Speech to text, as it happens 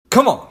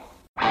Come on.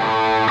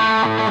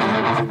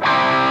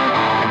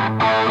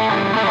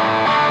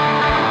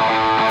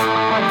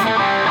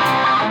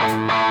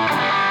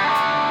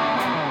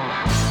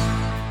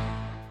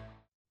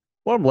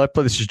 Welcome to Left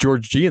Play. This is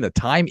George G, and the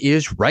time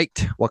is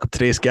right. Welcome to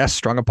today's guest,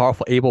 strong and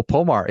powerful Abel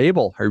Pomar.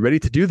 Abel, are you ready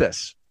to do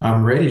this?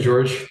 I'm ready,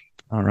 George.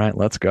 All right,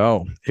 let's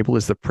go. Abel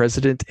is the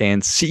president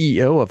and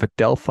CEO of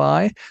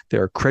Adelphi.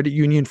 They're a credit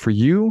union for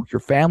you,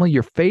 your family,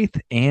 your faith,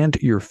 and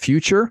your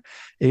future.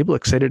 Abel,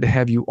 excited to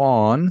have you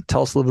on.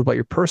 Tell us a little bit about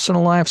your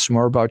personal life, some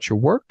more about your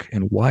work,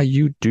 and why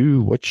you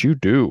do what you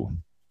do.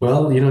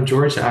 Well,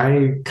 George,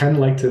 I kind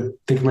of like to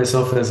think of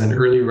myself as an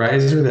early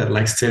riser that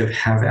likes to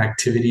have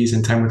activities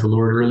and time with the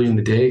Lord early in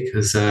the day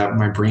because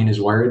my brain is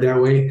wired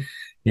that way.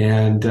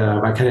 And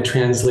I kind of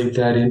translate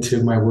that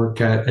into my work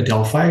at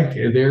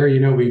Adelphi. There,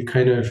 we've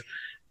kind of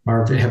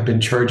have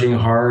been charging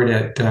hard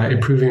at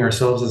improving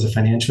ourselves as a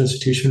financial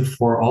institution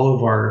for all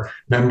of our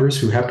members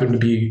who happen to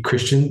be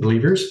Christian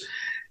believers,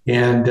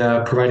 and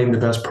providing the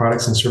best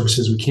products and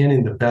services we can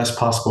in the best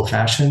possible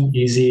fashion.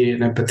 Easy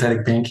and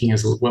empathetic banking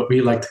is what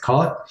we like to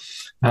call it.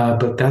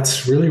 But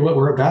that's really what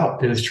we're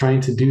about, is trying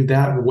to do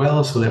that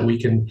well so that we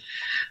can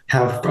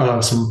have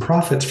some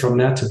profits from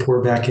that to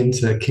pour back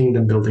into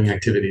kingdom building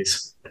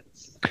activities.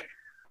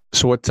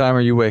 So what time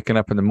are you waking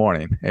up in the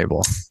morning,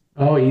 Abel?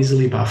 Oh,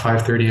 easily about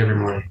 5:30 every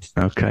morning.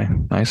 Okay.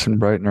 Nice and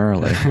bright and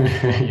early.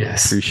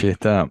 Yes.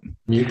 Appreciate that.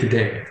 You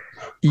today.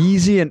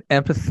 Easy and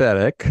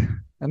empathetic.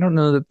 I don't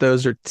know that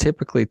those are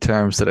typically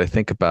terms that I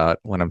think about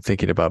when I'm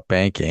thinking about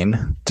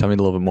banking. Tell me a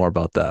little bit more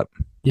about that.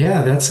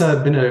 Yeah, that's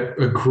been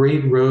a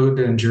great road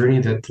and journey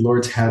that the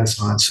Lord's had us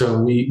on. So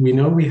we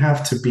know we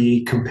have to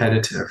be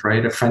competitive,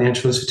 right? A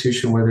financial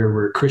institution, whether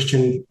we're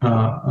Christian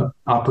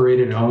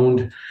operated,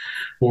 owned,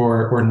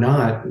 or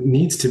not,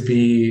 needs to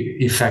be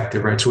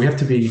effective, right? So we have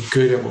to be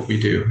good at what we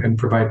do and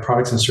provide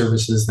products and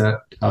services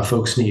that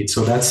folks need.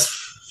 So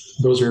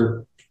those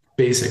are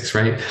basics,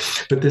 right?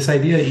 But this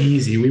idea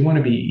easy, we want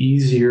to be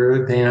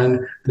easier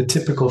than the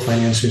typical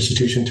financial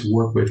institution to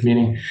work with,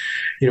 meaning,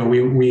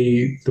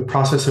 the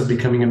process of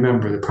becoming a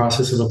member, the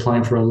process of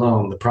applying for a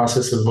loan, the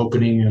process of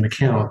opening an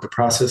account, the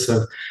process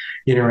of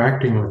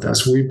interacting with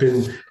us, we've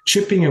been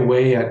chipping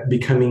away at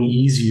becoming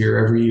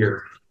easier every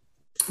year,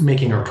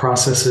 making our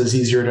processes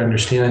easier to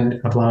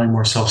understand, allowing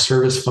more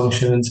self-service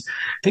functions,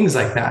 things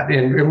like that.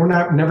 And we're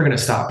never going to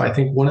stop. I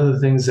think one of the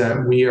things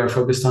that we are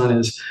focused on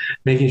is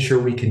making sure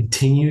we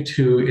continue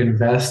to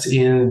invest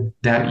in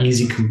that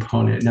easy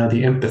component. Now,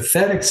 the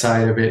empathetic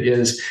side of it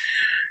is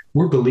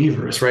we're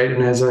believers, right?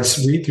 And as I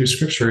read through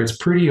scripture, it's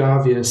pretty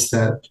obvious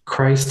that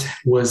Christ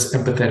was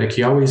empathetic.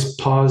 He always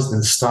paused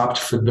and stopped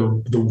for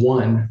the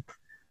one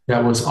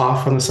that was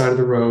off on the side of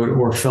the road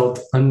or felt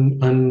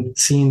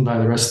unseen by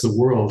the rest of the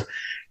world,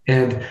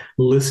 and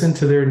listen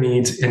to their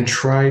needs and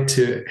try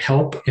to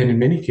help, and in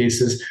many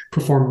cases,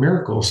 perform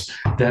miracles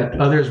that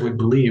others would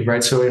believe,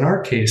 right? So in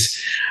our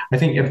case, I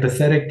think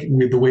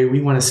empathetic, the way we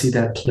want to see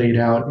that played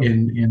out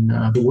in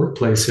the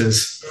workplace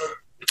is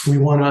we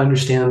want to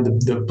understand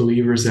the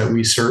believers that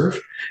we serve,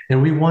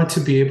 and we want to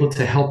be able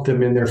to help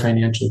them in their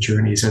financial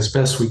journeys as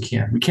best we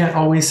can. We can't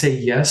always say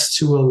yes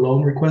to a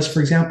loan request, for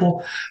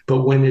example,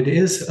 but when it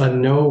is a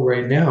no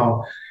right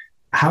now,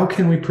 how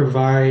can we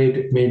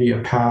provide maybe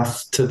a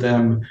path to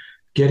them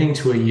getting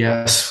to a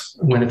yes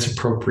when it's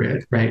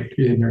appropriate, right,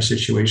 in their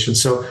situation?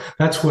 So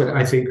that's what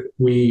I think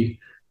we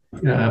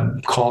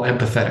call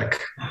empathetic.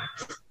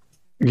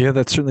 Yeah,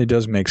 that certainly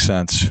does make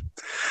sense.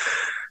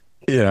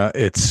 Yeah,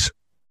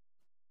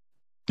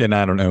 and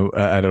I don't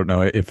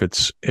know if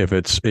it's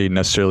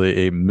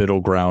necessarily a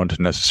middle ground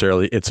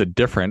necessarily. It's a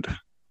different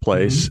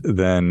place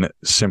than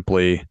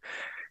simply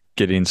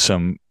getting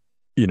some,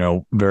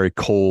 very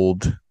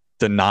cold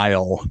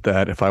denial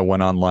that if I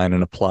went online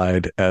and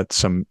applied at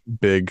some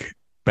big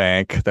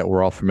bank that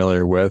we're all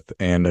familiar with,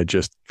 and I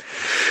just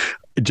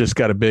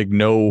got a big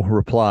no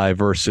reply,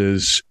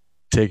 versus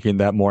taking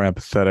that more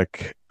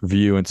empathetic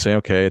view and saying,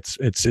 okay,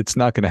 it's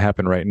not going to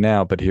happen right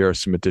now, but here are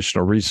some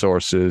additional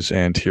resources,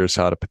 and here's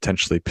how to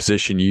potentially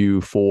position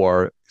you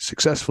for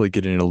successfully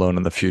getting a loan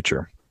in the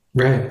future.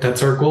 Right.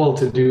 That's our goal,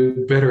 to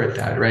do better at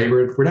that, right?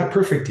 We're not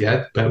perfect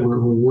yet, but we're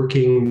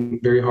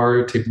working very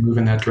hard to move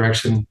in that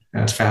direction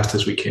as fast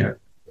as we can.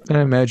 And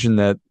I imagine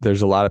that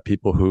there's a lot of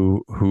people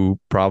who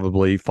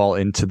probably fall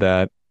into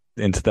that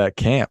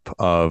camp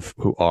of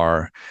who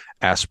are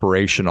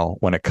aspirational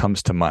when it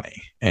comes to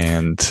money,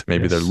 and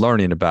maybe they're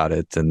learning about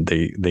it and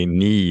they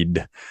need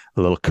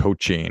a little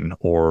coaching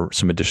or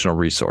some additional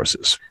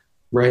resources.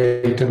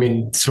 Right. I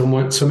mean, so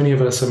many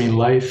of us,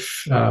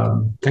 life,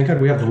 thank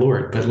God we have the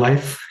Lord, but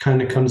life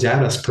kind of comes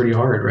at us pretty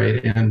hard,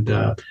 right? And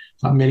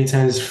many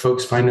times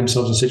folks find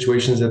themselves in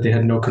situations that they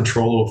had no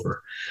control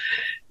over.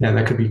 And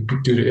that could be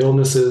due to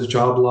illnesses,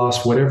 job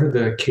loss, whatever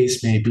the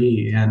case may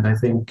be. And I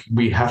think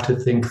we have to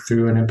think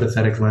through an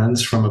empathetic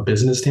lens from a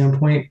business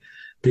standpoint,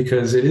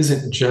 because it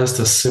isn't just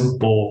a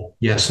simple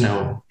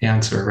yes/no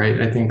answer,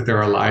 right? I think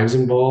there are lives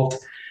involved.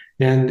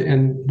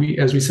 And we,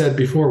 as we said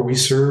before, we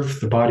serve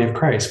the body of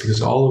Christ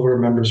because all of our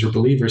members are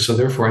believers. So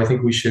therefore, I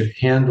think we should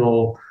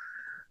handle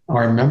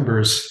our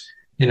members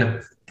in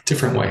a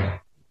different way.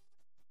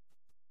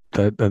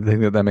 I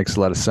think that makes a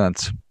lot of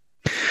sense.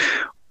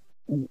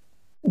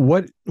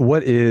 What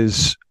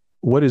is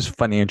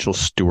financial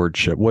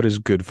stewardship? What is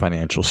good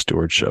financial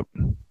stewardship?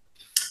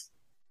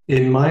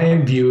 In my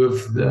view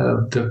of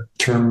the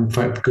term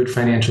good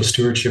financial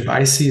stewardship,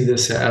 I see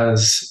this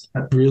as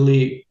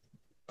really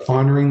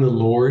honoring the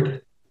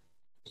Lord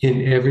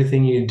in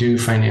everything you do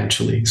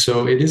financially.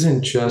 So it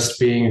isn't just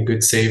being a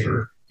good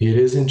saver. It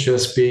isn't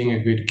just being a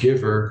good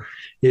giver.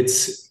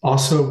 It's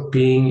also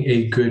being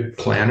a good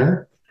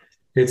planner.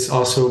 It's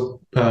also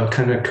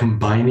kind of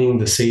combining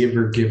the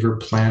saver, giver,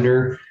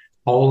 planner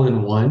all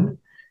in one.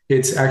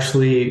 It's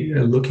actually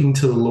looking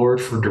to the Lord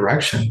for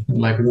direction.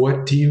 Like,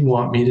 what do you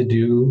want me to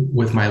do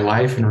with my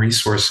life and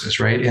resources,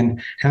 right?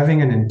 And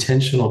having an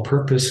intentional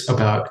purpose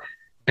about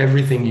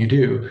everything you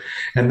do.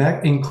 And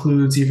that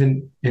includes,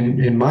 even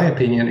in my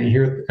opinion,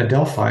 here at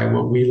Adelphi,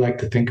 what we like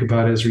to think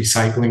about as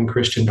recycling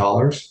Christian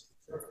dollars.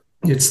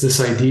 It's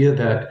this idea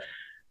that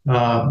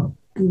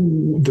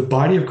the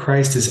body of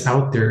Christ is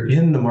out there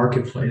in the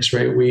marketplace,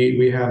 right?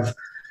 We have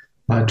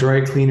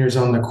dry cleaners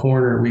on the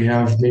corner. We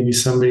have maybe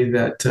somebody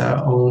that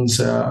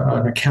owns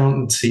an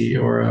accountancy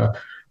or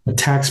a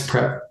tax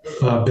prep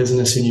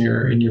business in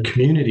your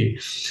community.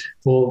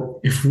 Well,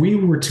 if we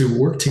were to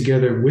work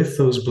together with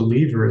those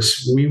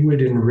believers, we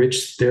would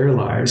enrich their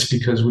lives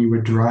because we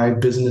would drive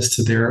business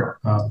to their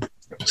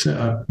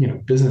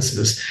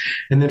businesses.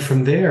 And then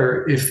from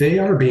there, if they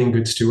are being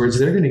good stewards,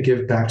 they're going to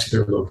give back to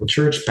their local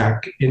church,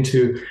 back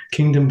into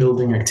kingdom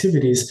building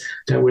activities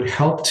that would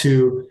help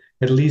to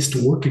at least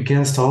work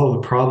against all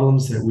of the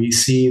problems that we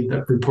see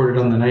that reported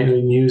on the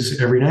nightly news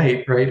every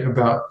night, right?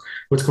 About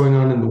what's going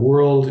on in the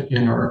world,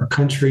 in our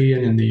country,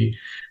 and in the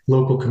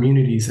local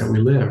communities that we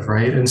live,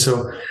 right? And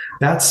so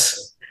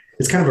it's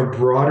kind of a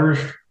broader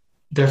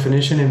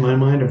definition in my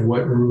mind of what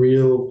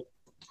real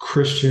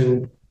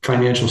Christian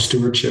financial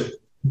stewardship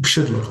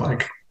should look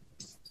like.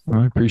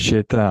 I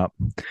appreciate that.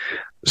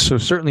 So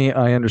certainly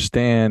I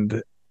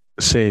understand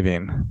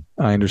saving.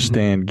 I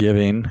understand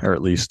giving, or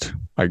at least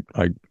I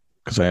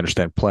because I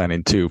understand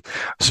planning too.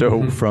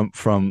 So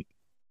from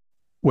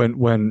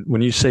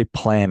when you say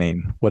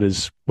planning, what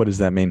does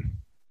that mean?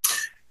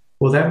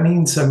 Well, that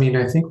means,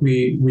 I think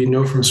we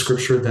know from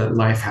scripture that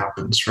life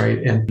happens, right?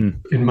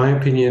 And in my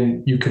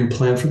opinion, you can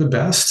plan for the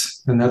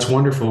best, and that's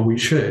wonderful. We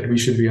should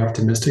be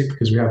optimistic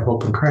because we have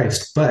hope in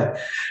Christ. But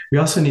we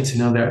also need to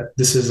know that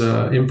this is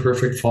an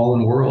imperfect,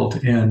 fallen world,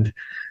 and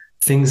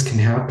things can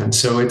happen.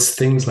 So it's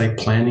things like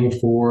planning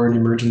for an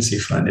emergency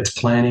fund. It's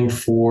planning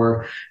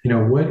for,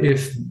 what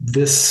if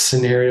this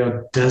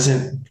scenario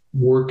doesn't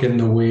work in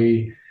the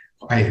way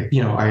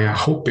I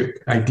hope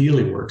it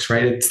ideally works,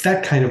 right? It's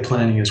that kind of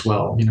planning as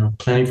well,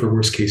 planning for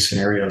worst case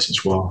scenarios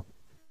as well.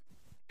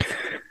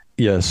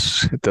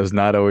 Yes, it does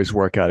not always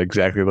work out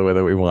exactly the way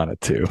that we want it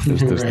to.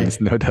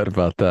 There's no doubt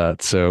about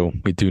that. So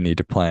we do need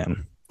to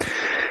plan.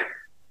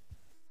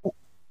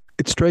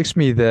 It strikes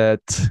me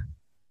that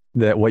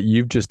what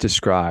you've just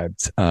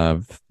described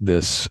of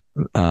this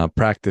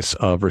practice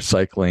of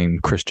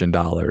recycling Christian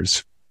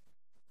dollars,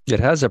 it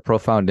has a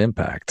profound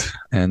impact.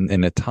 And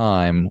in a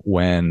time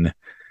when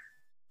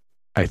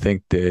I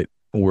think that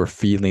we're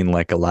feeling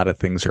like a lot of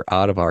things are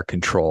out of our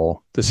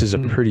control, this is a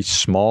pretty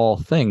small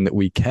thing that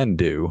we can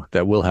do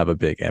that will have a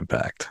big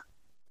impact.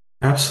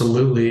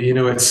 Absolutely.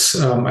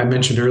 It's, I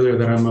mentioned earlier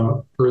that I'm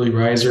an early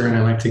riser and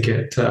I like to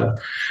get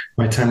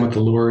my time with the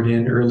Lord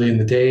in early in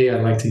the day.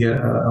 I like to get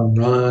a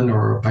run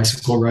or a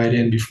bicycle ride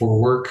in before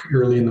work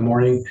early in the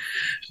morning.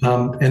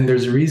 And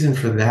there's a reason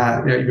for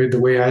that. The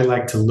way I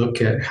like to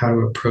look at how to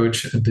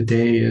approach the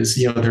day is,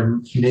 there are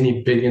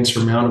many big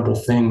insurmountable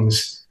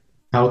things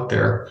out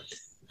there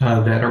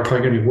that are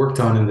probably going to be worked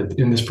on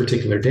in this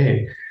particular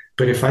day.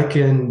 But if I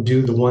can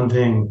do the one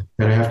thing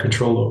that I have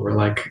control over,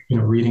 like,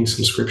 reading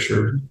some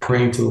scripture,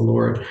 praying to the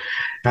Lord,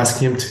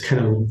 asking him to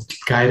kind of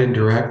guide and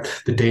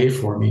direct the day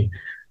for me,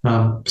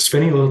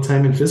 spending a little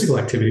time in physical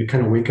activity,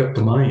 kind of wake up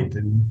the mind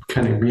and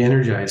kind of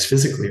re-energize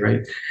physically,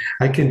 right?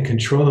 I can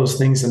control those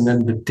things. And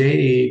then the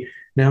day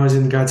now is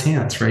in God's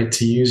hands, right?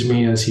 To use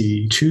me as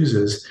he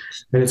chooses.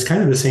 And it's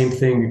kind of the same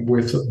thing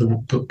with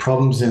the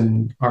problems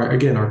in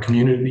our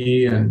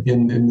community and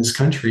in this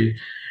country.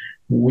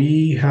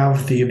 We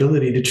have the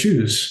ability to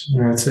choose.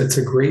 It's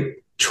a great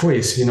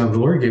choice. The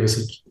Lord gave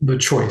us the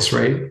choice,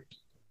 right?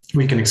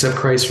 We can accept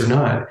Christ or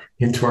not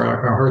into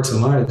our hearts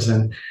and lives.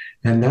 And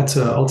that's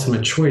an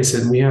ultimate choice.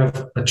 And we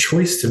have a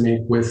choice to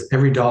make with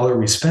every dollar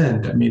we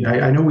spend.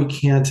 I know we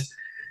can't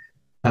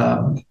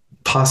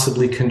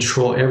possibly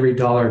control every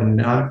dollar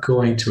not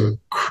going to a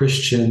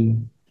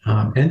Christian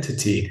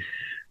entity.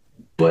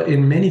 But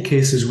in many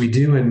cases we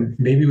do. And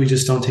maybe we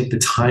just don't take the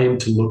time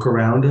to look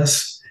around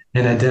us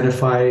and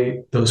identify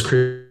those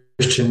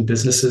Christian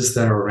businesses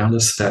that are around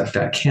us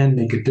that can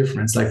make a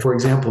difference. Like, for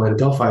example, at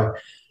Adelphi,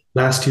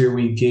 last year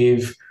we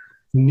gave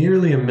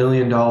nearly $1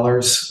 million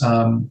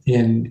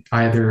in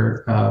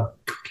either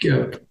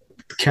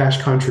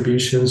cash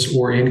contributions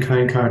or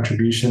in-kind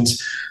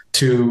contributions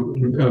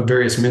to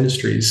various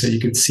ministries. So you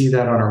could see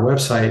that on our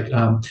website.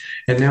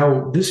 And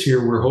now this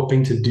year, we're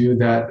hoping to do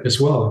that as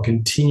well and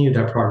continue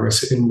that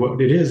progress. And what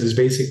it is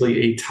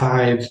basically a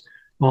tithe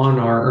on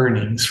our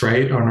earnings,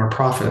 right? On our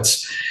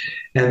profits.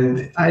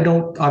 And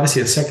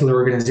obviously, a secular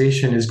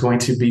organization is going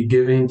to be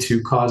giving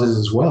to causes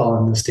as well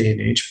in this day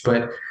and age.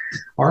 But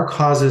our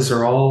causes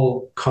are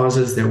all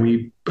causes that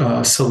we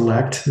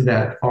select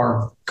that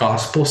are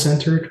gospel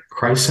centered,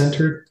 Christ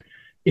centered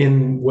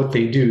in what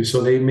they do.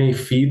 So they may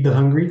feed the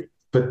hungry,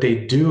 but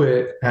they do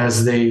it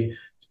as they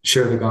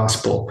share the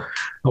gospel.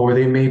 Or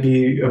they may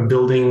be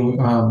building,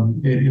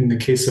 in the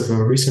case of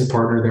a recent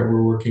partner that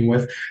we're working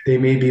with, they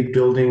may be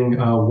building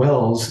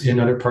wells in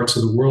other parts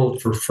of the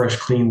world for fresh,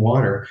 clean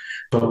water.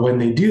 But when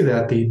they do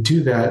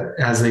that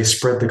as they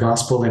spread the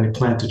gospel and they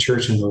plant a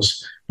church in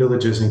those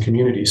villages and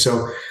communities.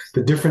 So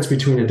the difference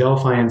between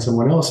Adelphi and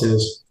someone else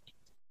is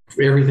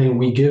everything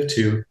we give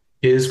to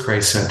is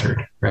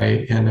Christ-centered,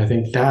 right? And I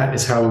think that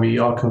is how we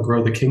all can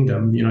grow the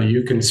kingdom.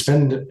 You can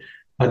spend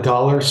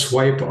 $1,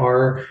 swipe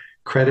our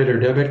credit or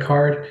debit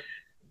card,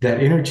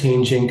 that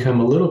interchange income,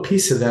 a little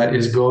piece of that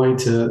is going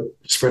to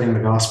spreading the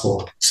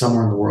gospel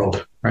somewhere in the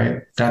world,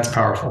 right? That's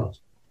powerful.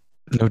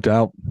 No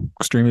doubt.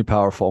 Extremely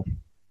powerful.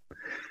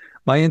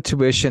 My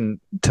intuition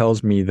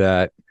tells me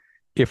that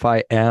if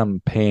I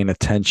am paying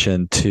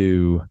attention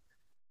to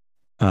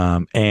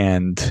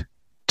and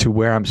to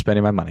where I'm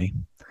spending my money,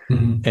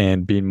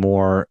 and being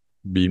more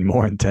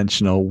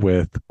intentional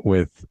with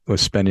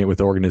spending it with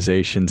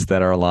organizations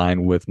that are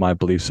aligned with my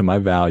beliefs and my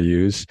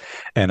values,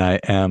 and I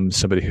am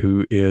somebody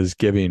who is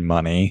giving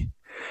money,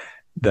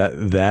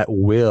 that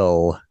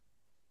will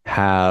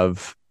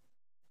have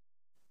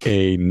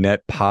a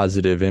net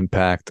positive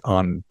impact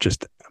on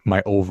just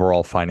my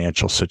overall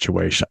financial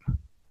situation.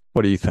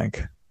 What do you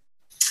think?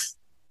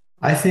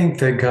 I think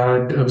that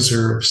God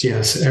observes,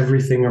 yes,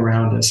 everything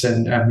around us.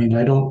 And I mean,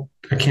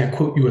 I can't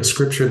quote you a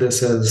scripture that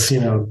says,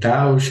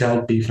 thou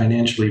shalt be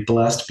financially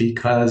blessed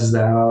because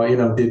thou,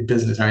 did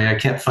business. I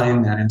can't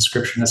find that in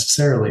scripture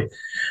necessarily.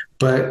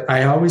 But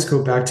I always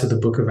go back to the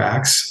book of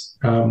Acts.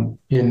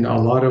 In a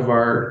lot of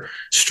our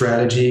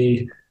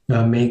strategy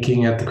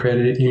making at the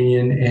credit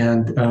union,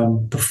 and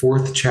the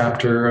 4th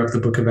chapter of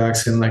the book of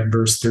Acts in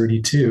verse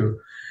 32,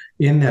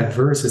 in that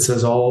verse, it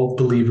says all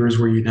believers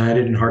were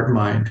united in heart and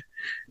mind.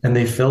 And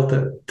they felt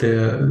that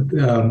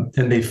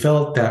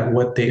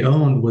what they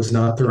owned was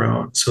not their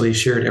own. So they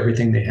shared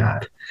everything they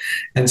had.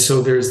 And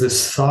so there's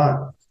this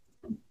thought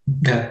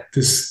that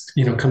this,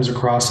 comes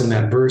across in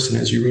that verse.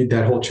 And as you read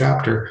that whole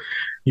chapter,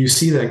 you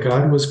see that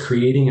God was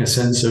creating a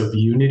sense of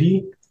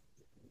unity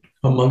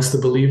amongst the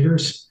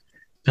believers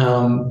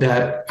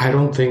that I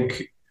don't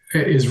think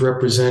is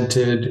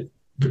represented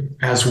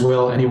as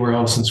well anywhere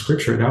else in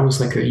Scripture. That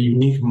was like a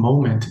unique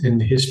moment in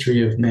the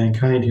history of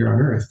mankind here on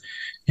earth.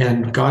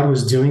 And God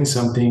was doing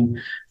something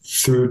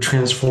through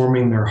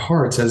transforming their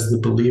hearts as the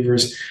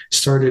believers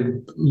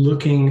started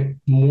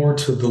looking more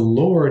to the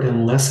Lord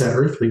and less at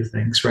earthly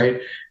things, right?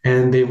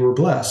 And they were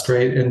blessed,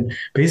 right? And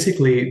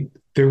basically,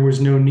 there was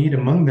no need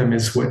among them,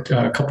 is what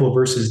a couple of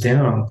verses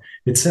down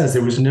it says.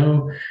 There was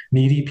no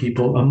needy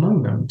people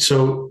among them.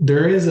 So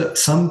there is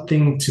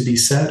something to be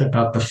said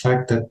about the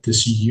fact that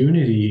this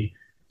unity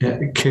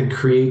can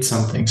create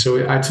something. So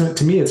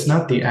to me, it's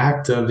not the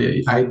act of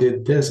I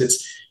did this.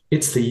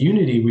 It's the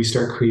unity we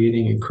start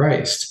creating in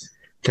Christ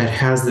that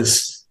has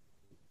this,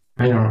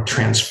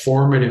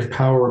 transformative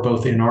power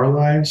both in our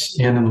lives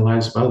and in the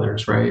lives of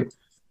others, right?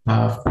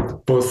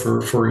 Both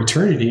for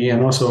eternity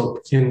and also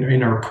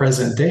in our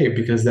present day,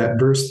 because that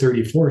verse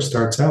 34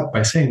 starts out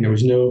by saying there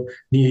was no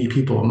needy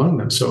people among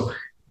them. So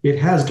it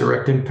has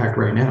direct impact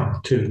right now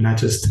too, not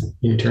just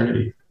in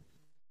eternity.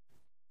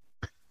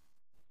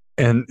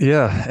 And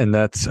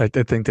I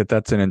think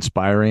that's an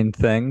inspiring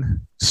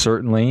thing,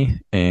 certainly.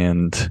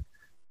 And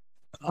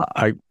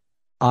I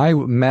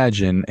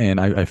imagine, and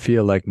I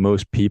feel like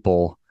most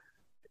people,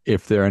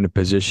 if they're in a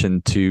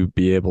position to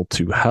be able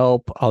to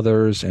help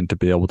others and to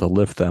be able to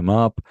lift them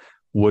up,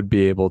 would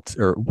be able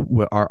to,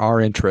 or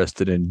are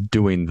interested in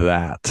doing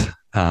that.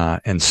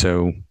 And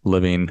so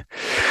living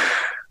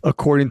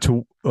according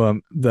to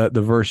the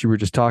verse you were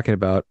just talking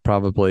about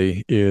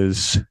probably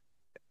is,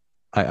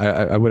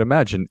 I would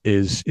imagine,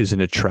 is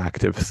an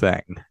attractive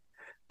thing.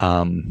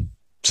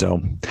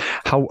 So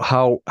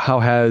how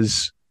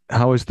has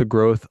the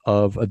growth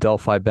of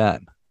Adelphi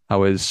been?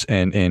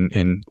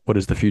 And what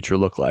does the future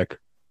look like?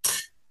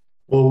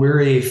 Well, we're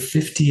a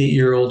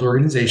 58-year-old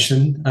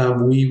organization.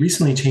 We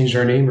recently changed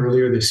our name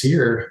earlier this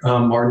year.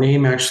 Our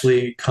name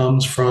actually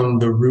comes from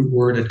the root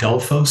word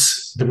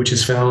Adelphos, which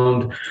is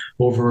found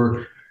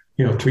over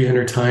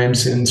 300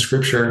 times in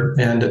Scripture.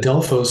 And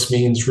Adelphos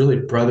means really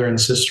brother and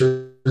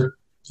sister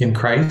in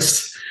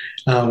Christ.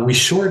 We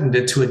shortened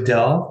it to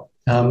Adel,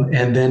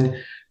 and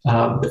then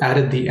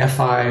added the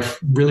FI,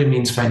 really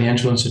means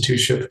financial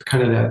institution,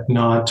 kind of that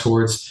nod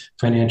towards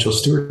financial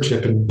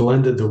stewardship, and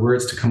blended the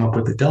words to come up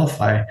with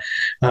Adelphi,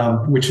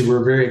 which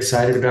we're very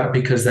excited about,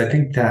 because I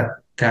think that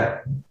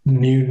that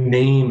new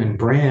name and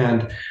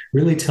brand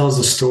really tells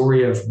the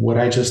story of what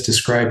I just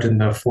described in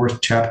the fourth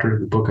chapter of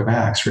the book of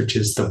Acts, which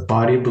is the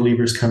body of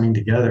believers coming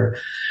together,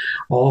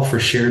 all for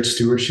shared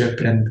stewardship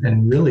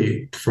and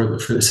really for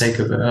the sake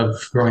of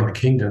growing the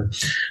kingdom.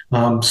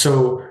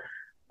 So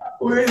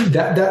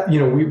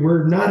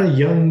we're not a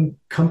young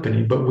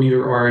company, but we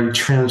are a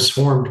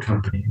transformed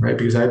company, right?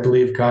 Because I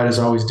believe God is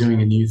always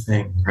doing a new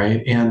thing,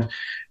 right? And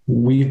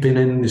we've been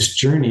in this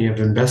journey of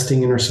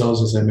investing in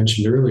ourselves, as I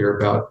mentioned earlier,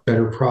 about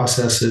better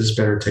processes,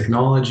 better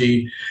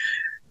technology,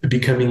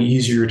 becoming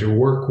easier to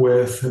work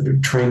with,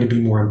 trying to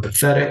be more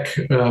empathetic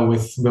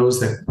with those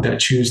that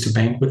choose to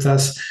bank with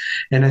us.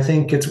 And I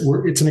think it's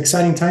an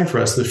exciting time for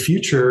us. The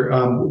future,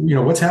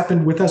 what's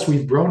happened with us,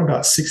 we've grown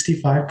about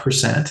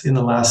 65% in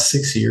the last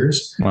 6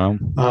 years. Wow.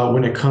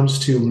 When it comes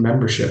to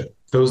membership,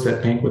 those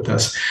that bank with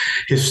us.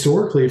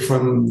 Historically,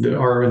 from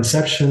our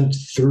inception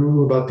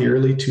through about the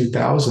early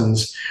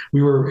 2000s,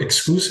 we were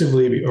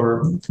exclusively,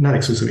 or not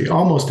exclusively,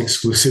 almost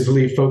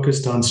exclusively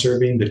focused on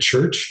serving the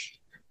church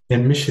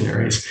and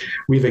missionaries.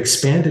 We've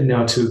expanded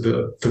now to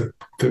the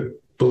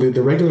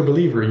regular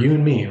believer, you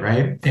and me,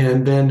 right?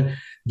 And then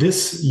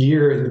this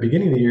year, in the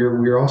beginning of the year,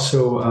 we're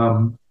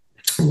also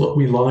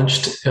we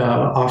launched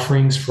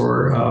offerings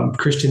for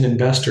Christian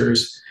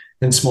investors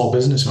and small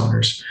business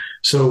owners.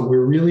 So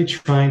we're really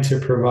trying to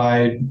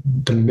provide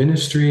the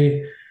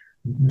ministry,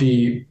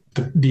 the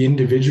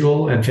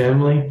individual and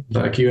family,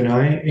 like you and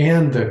I,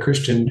 and the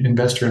Christian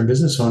investor and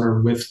business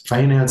owner with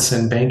finance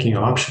and banking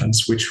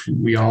options, which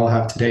we all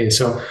have today.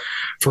 So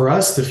for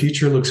us, the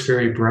future looks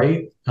very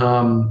bright.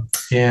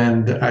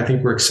 And I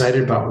think we're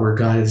excited about where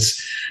God has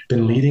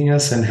been leading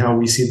us and how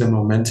we see the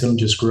momentum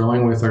just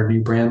growing with our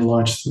new brand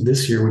launch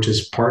this year, which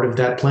is part of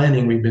that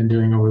planning we've been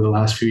doing over the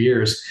last few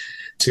years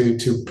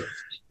to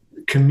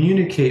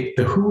communicate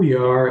who we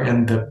are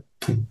and the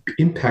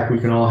impact we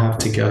can all have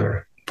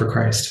together for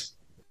Christ.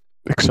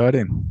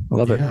 Exciting.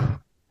 Love it.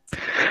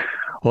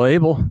 Well,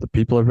 Abel, the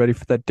people are ready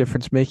for that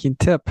difference-making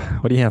tip.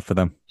 What do you have for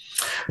them?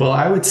 Well,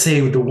 I would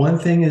say the one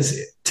thing is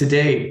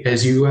today,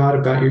 as you go out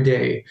about your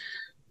day,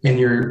 and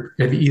you're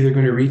either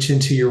going to reach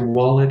into your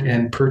wallet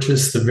and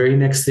purchase the very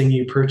next thing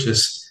you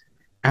purchase,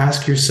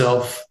 ask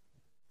yourself,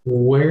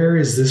 where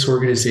is this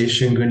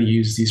organization going to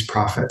use these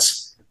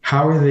profits?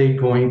 How are they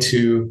going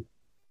to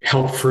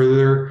help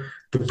further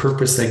the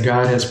purpose that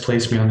God has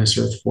placed me on this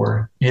earth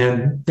for?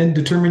 And then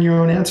determine your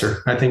own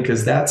answer. I think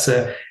because that's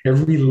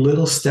every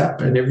little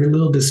step and every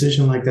little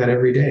decision like that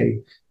every day,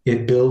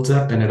 it builds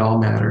up and it all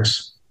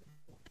matters.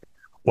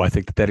 Well, I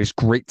think that is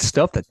great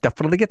stuff. That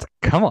definitely gets,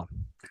 come on.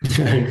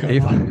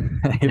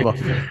 Abel,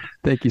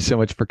 thank you so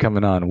much for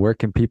coming on. Where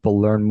can people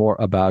learn more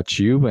about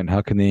you and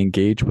how can they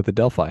engage with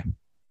Adelphi?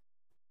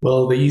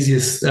 Well, the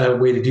easiest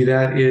way to do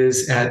that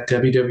is at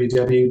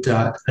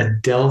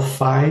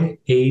www.adelphi,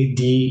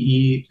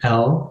 ADELFI,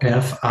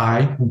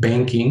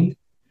 banking.com.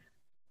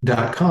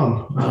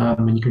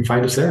 And you can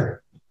find us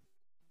there.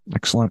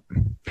 Excellent.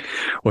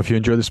 Well, if you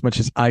enjoyed this as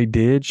much as I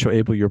did, show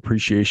Abel your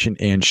appreciation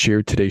and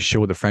share today's show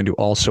with a friend who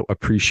also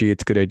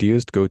appreciates good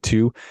ideas. Go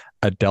to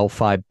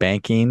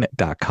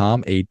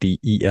adelphibanking.com,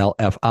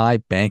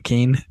 ADELFI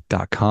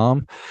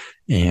banking.com,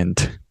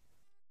 and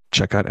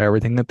check out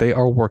everything that they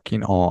are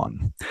working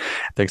on.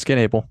 Thanks again,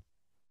 Abel.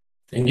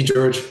 Thank you,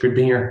 George. Good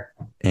being here.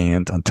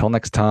 And until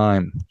next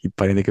time, keep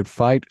fighting the good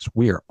fight.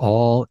 We are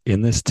all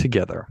in this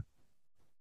together.